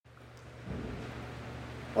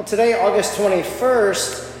Well, today, August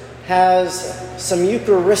 21st, has some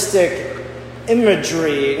Eucharistic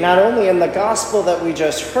imagery, not only in the gospel that we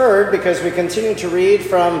just heard, because we continue to read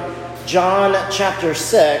from John chapter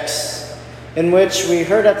 6, in which we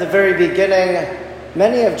heard at the very beginning,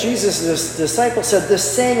 many of Jesus' disciples said, "This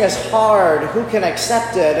saying is hard, who can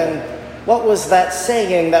accept it?" And what was that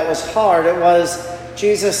saying that was hard? It was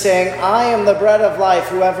Jesus saying, "I am the bread of life.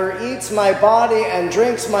 Whoever eats my body and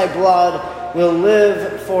drinks my blood will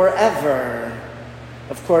live forever."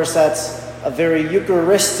 Of course, that's a very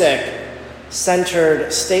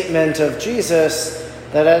Eucharistic-centered statement of Jesus,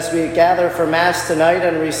 that as we gather for Mass tonight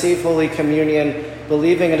and receive Holy Communion,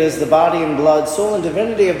 believing it is the body and blood, soul and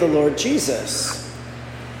divinity of the Lord Jesus.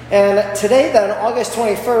 And today then, August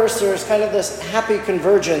 21st, there's kind of this happy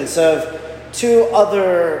convergence of two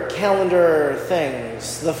other calendar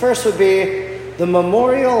things. The first would be the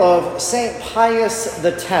memorial of St. Pius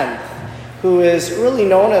X, who is really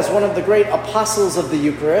known as one of the great apostles of the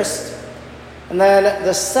Eucharist. And then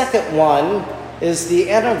the second one is the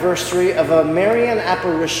anniversary of a Marian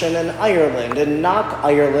apparition in Ireland, in Knock,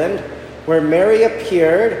 Ireland, where Mary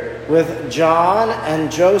appeared with John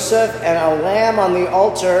and Joseph and a lamb on the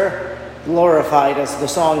altar, glorified, as the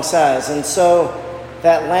song says. And so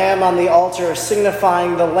that lamb on the altar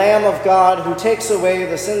signifying the Lamb of God who takes away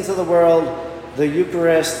the sins of the world, the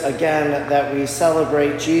Eucharist, again, that we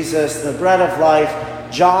celebrate Jesus, the bread of life,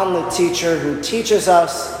 John the teacher who teaches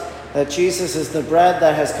us that Jesus is the bread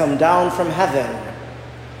that has come down from heaven.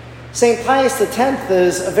 St. Pius X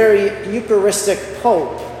is a very Eucharistic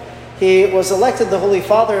pope. He was elected the Holy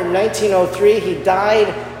Father in 1903. He died,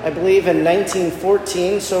 I believe, in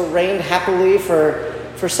 1914, so reigned happily for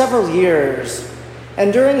several years.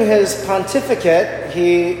 And during his pontificate,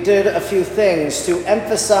 he did a few things to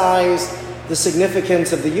emphasize the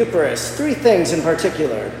significance of the Eucharist. Three things in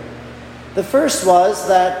particular. The first was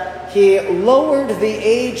that he lowered the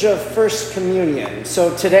age of First Communion.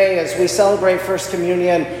 So today, as we celebrate First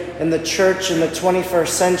Communion in the Church in the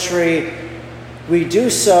 21st century, we do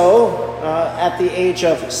so at the age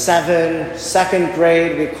of 7, second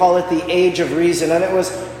grade. We call it the age of reason. And it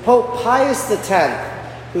was Pope Pius X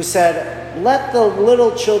who said, "Let the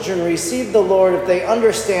little children receive the Lord if they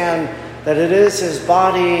understand that it is his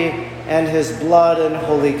body and his blood in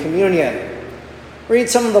Holy Communion." Read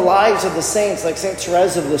some of the lives of the saints, like St.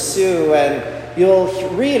 Therese of Lisieux, and you'll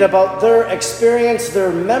read about their experience, their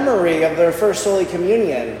memory of their first Holy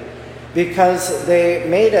Communion, because they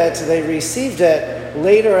received it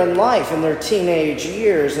later in life, in their teenage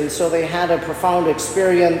years, and so they had a profound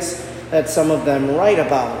experience that some of them write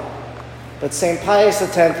about. But St. Pius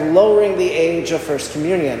X lowering the age of First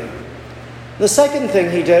Communion. The second thing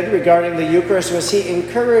he did regarding the Eucharist was he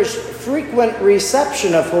encouraged frequent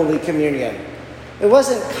reception of Holy Communion. It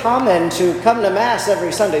wasn't common to come to Mass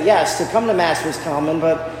every Sunday. Yes, to come to Mass was common,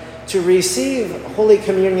 but to receive Holy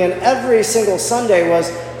Communion every single Sunday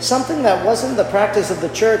was something that wasn't the practice of the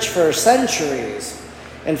Church for centuries.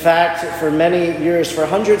 In fact, for many years, for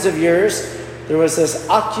hundreds of years, there was this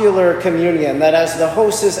ocular communion, that as the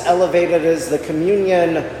host is elevated as the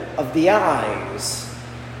communion of the eyes.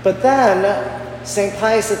 But then, St.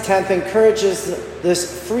 Pius X encourages this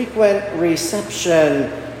frequent reception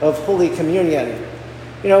of Holy Communion.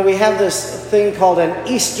 You know, we have this thing called an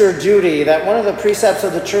Easter duty, that one of the precepts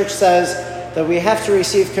of the Church says that we have to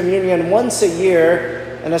receive communion once a year,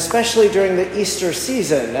 and especially during the Easter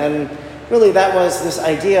season. And really that was this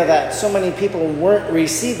idea that so many people weren't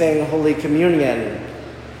receiving Holy Communion.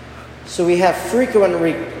 So we have frequent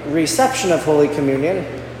reception of Holy Communion,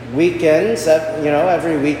 weekends,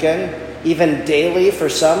 every weekend, even daily for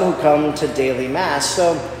some who come to daily Mass.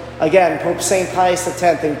 So again, Pope St. Pius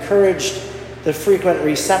X encouraged the frequent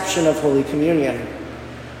reception of Holy Communion.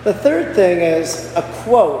 The third thing is a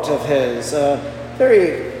quote of his, a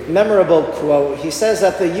very memorable quote. He says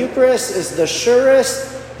that the Eucharist is the surest,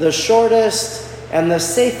 the shortest, and the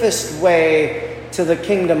safest way to the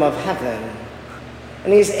kingdom of heaven.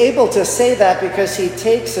 And he's able to say that because he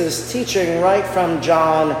takes his teaching right from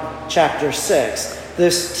John chapter 6.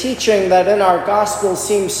 This teaching that in our gospel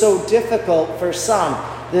seems so difficult for some.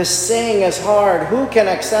 This saying is hard. Who can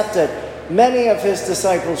accept it? Many of his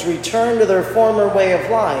disciples return to their former way of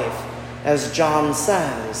life, as John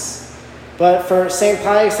says. But for St.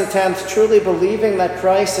 Pius X, truly believing that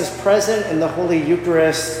Christ is present in the Holy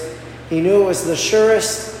Eucharist, he knew it was the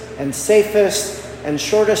surest and safest and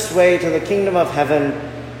shortest way to the kingdom of heaven,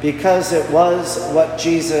 because it was what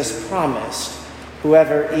Jesus promised.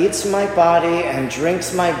 "Whoever eats my body and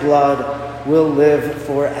drinks my blood will live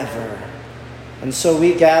forever." And so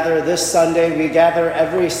we gather this Sunday, we gather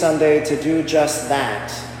every Sunday to do just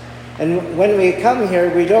that. And when we come here,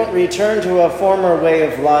 we don't return to a former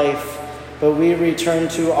way of life, but we return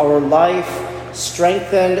to our life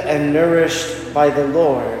strengthened and nourished by the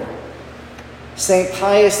Lord. St.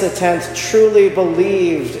 Pius X truly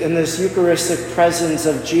believed in this Eucharistic presence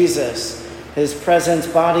of Jesus, his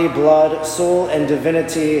present body, blood, soul, and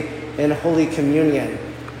divinity in Holy Communion.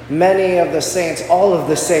 Many of the saints, all of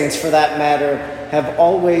the saints for that matter, have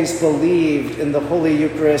always believed in the Holy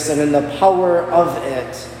Eucharist and in the power of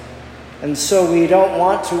it. And so we don't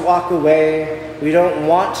want to walk away. We don't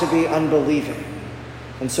want to be unbelieving.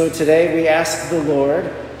 And so today we ask the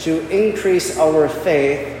Lord to increase our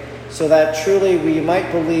faith so that truly we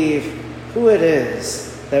might believe who it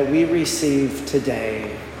is that we receive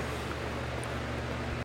today.